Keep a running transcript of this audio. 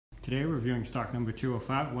Today we're reviewing stock number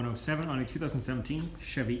 205-107 on a 2017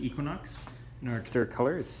 Chevy Equinox, and our exterior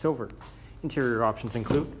color is silver. Interior options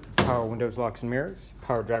include power windows, locks and mirrors,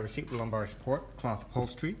 power driver's seat with lumbar support, cloth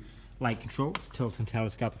upholstery, light controls, tilt and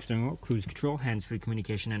telescopic steering wheel, cruise control, hands-free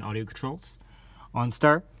communication and audio controls,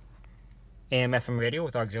 OnStar, AM/FM radio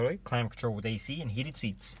with auxiliary, climate control with AC and heated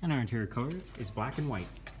seats. And our interior color is black and white.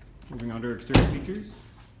 Moving on to our exterior features,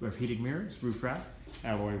 we have heated mirrors, roof rack,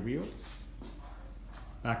 alloy wheels,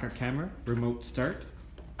 backup camera, remote start,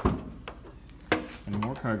 and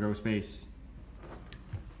more cargo space.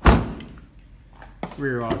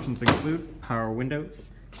 Rear options include power windows,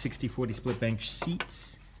 60/40 split bench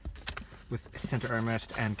seats with center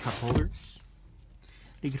armrest and cup holders.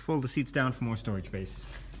 You can fold the seats down for more storage space.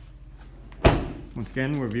 Once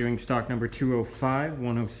again, we're viewing stock number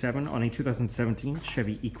 205-107 on a 2017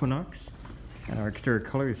 Chevy Equinox, and our exterior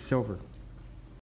color is silver.